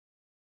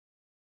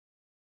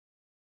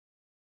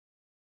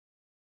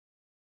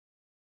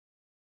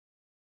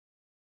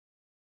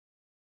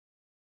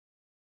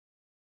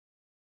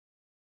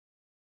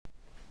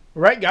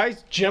Right,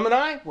 guys,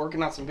 Gemini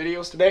working on some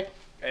videos today,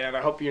 and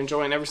I hope you're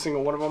enjoying every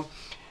single one of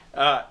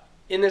them.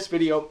 In this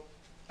video,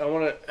 I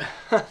want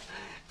to,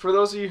 for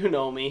those of you who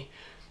know me,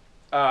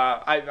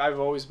 I've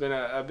always been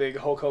a big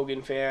Hulk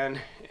Hogan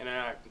fan, and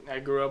I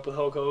grew up with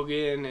Hulk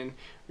Hogan and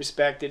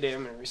respected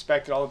him and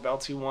respected all the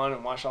belts he won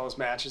and watched all his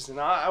matches, and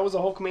I was a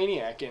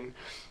Hulkamaniac, and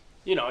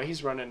you know,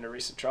 he's run into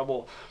recent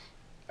trouble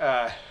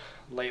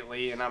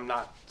lately, and I'm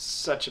not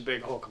such a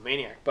big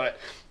Hulkamaniac, but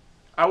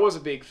I was a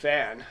big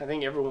fan. I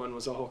think everyone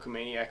was a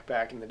Hulkamaniac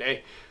back in the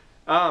day.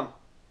 Hulk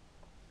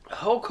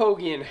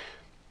Hogan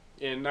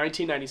in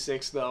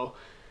 1996, though,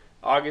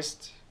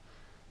 August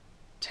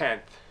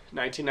 10th,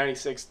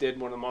 1996, did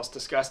one of the most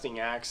disgusting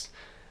acts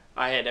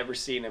I had ever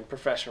seen in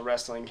professional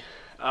wrestling.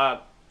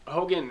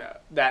 Hogan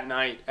that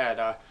night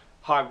at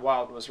Hog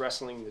Wild was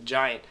wrestling the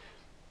Giant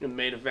in the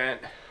main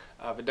event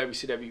of a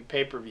WCW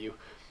pay-per-view.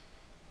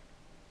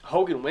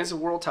 Hogan wins the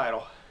world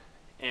title,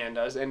 and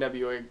his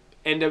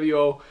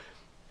NWO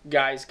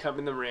guys come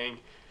in the ring,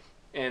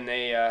 and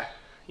they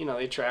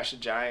they trash the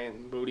Giant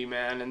and Booty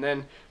Man, and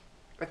then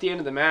at the end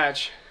of the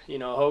match,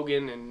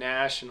 Hogan and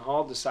Nash and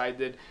Hall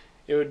decided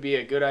it would be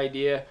a good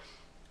idea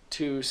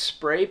to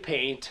spray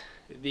paint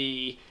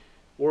the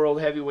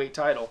World Heavyweight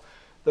title.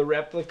 The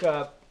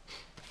replica,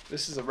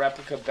 this is a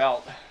replica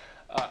belt.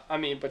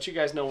 But you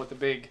guys know what the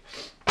big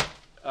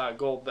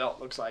gold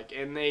belt looks like,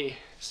 and they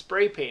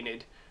spray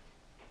painted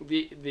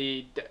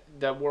the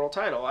world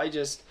title.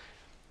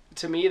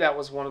 To me, that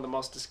was one of the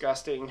most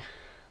disgusting,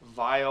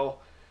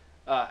 vile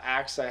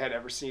acts I had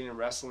ever seen in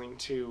wrestling.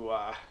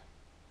 What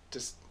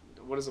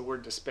is the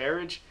word?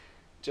 Disparage,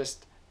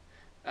 just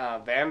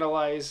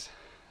vandalize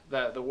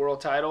the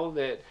world title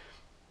that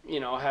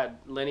had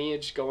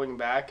lineage going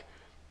back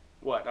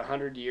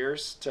 100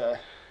 years to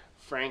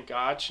Frank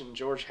Gotch and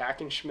George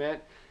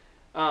Hackenschmidt.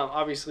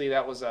 Obviously,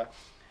 that was a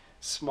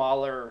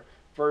smaller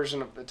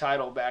version of the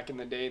title back in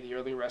the day. The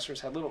early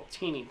wrestlers had little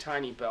teeny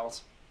tiny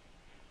belts.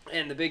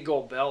 And the big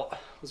gold belt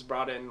was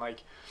brought in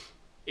like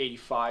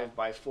 85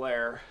 by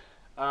Flair.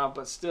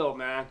 But still,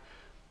 man,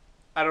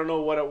 I don't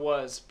know what it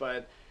was,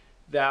 but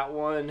that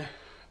one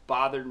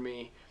bothered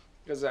me.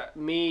 Because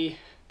me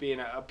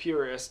being a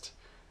purist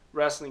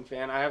wrestling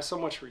fan, I have so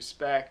much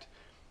respect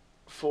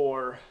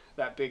for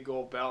that big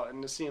gold belt.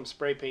 And to see him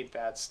spray paint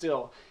that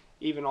still,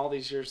 even all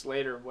these years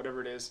later,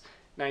 whatever it is,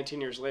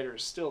 19 years later,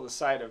 is still the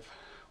sight of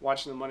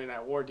watching the Monday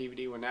Night War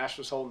DVD when Nash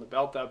was holding the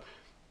belt up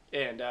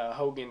and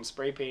Hogan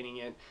spray painting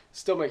it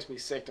still makes me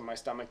sick to my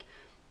stomach.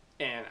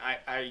 And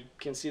I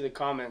can see the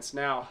comments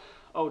now.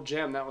 Oh,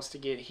 Gem, that was to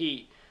get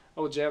heat.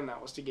 Oh, Gem,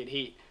 that was to get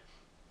heat.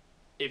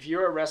 If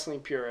you're a wrestling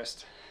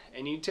purist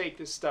and you take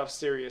this stuff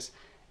serious,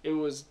 it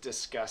was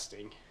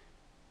disgusting.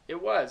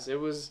 It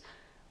was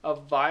a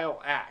vile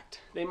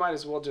act. They might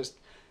as well just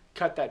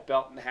cut that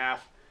belt in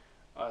half,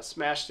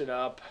 smashed it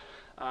up,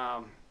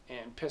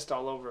 and pissed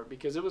all over it,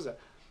 because it was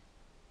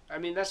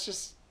that's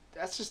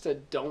just a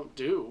don't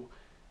do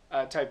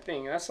type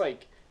thing. That's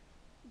like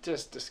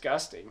just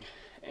disgusting.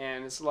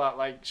 And it's a lot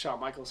like Shawn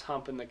Michaels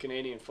humping the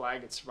Canadian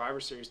flag at Survivor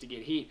Series to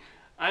get heat.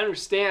 I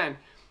understand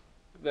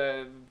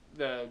the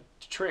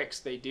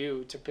tricks they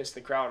do to piss the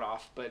crowd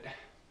off,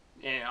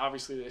 and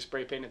obviously they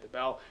spray painted the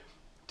belt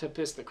to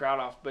piss the crowd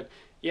off, but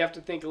you have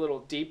to think a little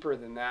deeper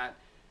than that.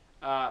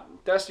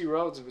 Dusty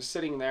Rhodes was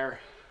sitting there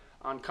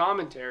on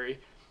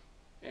commentary,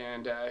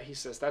 and he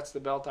says, "That's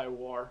the belt I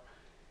wore,"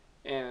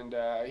 and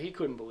he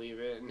couldn't believe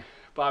it. And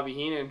Bobby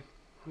Heenan,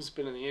 who's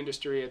been in the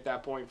industry at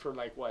that point for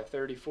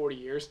 30, 40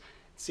 years,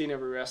 seen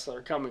every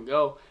wrestler come and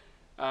go,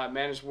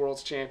 managed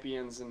world's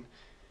champions, and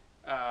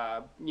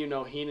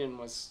Heenan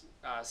was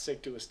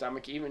sick to his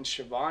stomach. Even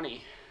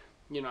Schiavone,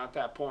 at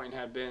that point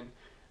had been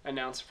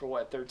announced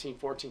for 13,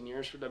 14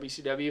 years for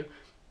WCW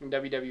and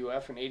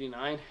WWF in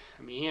 '89.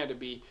 He had to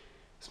be,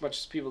 as much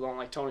as people don't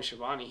like Tony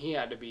Schiavone, he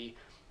had to be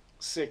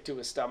sick to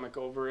his stomach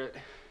over it.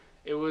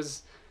 It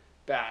was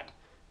bad.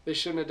 They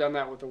shouldn't have done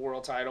that with the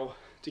world title.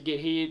 To get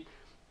heat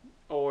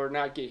or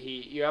not get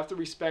heat, you have to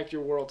respect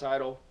your world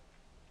title.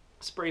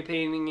 Spray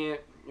painting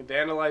it,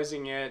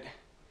 vandalizing it,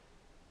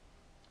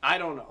 I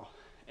don't know.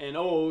 And it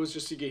was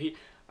just to get heat.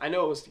 I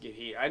know it was to get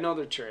heat. I know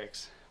their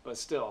tricks, but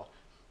still,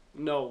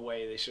 no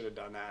way they should have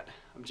done that.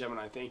 I'm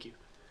Gemini. Thank you.